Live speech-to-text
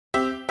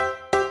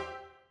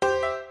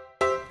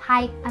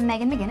Hi, I'm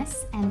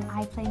McGinnis, and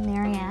I play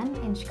Marianne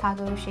in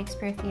Chicago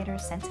Shakespeare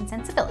Theatre's Sense and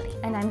Sensibility.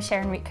 And I'm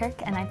Sharon Rietkerk,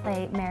 and I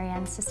play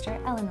Marianne's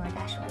sister, Elinor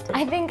Dashwood.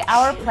 I think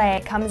our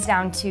play comes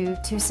down to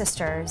two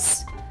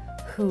sisters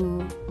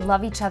who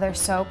love each other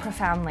so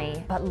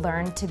profoundly, but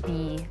learn to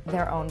be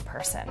their own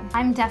person.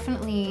 I'm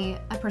definitely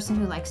a person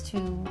who likes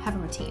to have a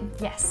routine.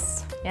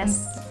 Yes.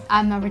 Yes.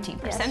 I'm a routine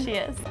person. Yes, she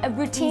is. A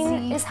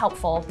routine is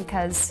helpful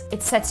because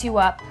it sets you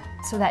up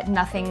so that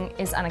nothing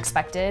is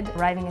unexpected.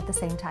 Arriving at the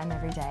same time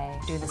every day,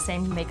 do the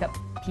same makeup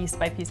piece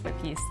by piece by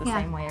piece, the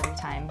same way every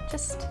time. It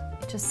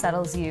just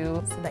settles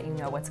you so that you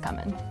know what's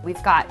coming.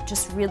 We've got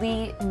just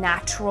really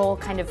natural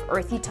kind of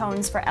earthy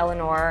tones for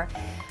Elinor.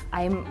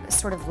 I'm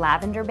sort of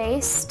lavender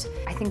based.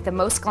 I think the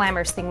most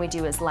glamorous thing we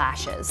do is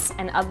lashes.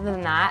 And other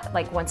than that,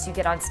 like once you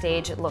get on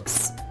stage, it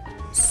looks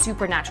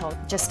super natural.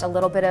 Just a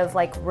little bit of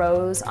like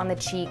rose on the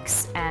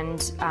cheeks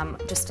and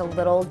just a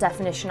little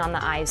definition on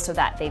the eyes so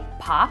that they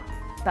pop.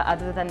 But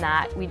other than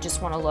that, we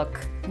just want to look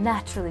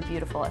naturally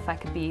beautiful, if I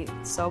could be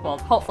so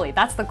bold. Hopefully,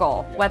 that's the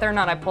goal. Whether or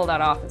not I pull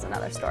that off is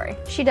another story.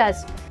 She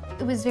does.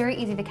 It was very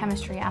easy. The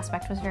chemistry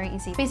aspect was very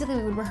easy. Basically,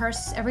 we would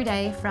rehearse every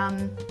day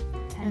from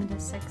 10 to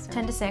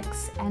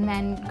 6, and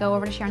then go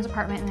over to Sharon's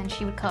apartment, and then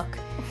she would cook.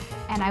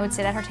 And I would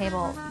sit at her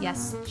table.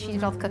 Yes, she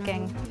did all the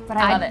cooking. But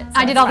I love it. So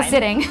I did all the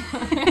sitting.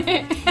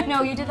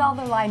 No, you did all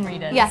the line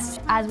readings. Yes,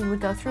 as we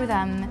would go through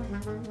them,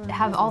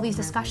 have all these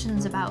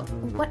discussions about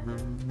what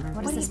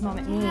does this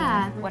moment mean?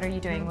 Yeah. What are you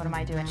doing? What am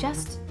I doing?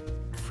 Just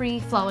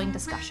free-flowing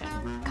discussion,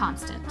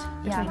 constant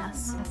between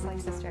us. Just like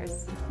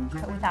sisters,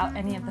 but without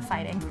any of the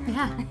fighting.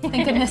 Yeah,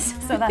 thank goodness.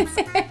 So that's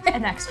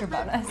an extra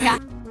bonus. Yeah.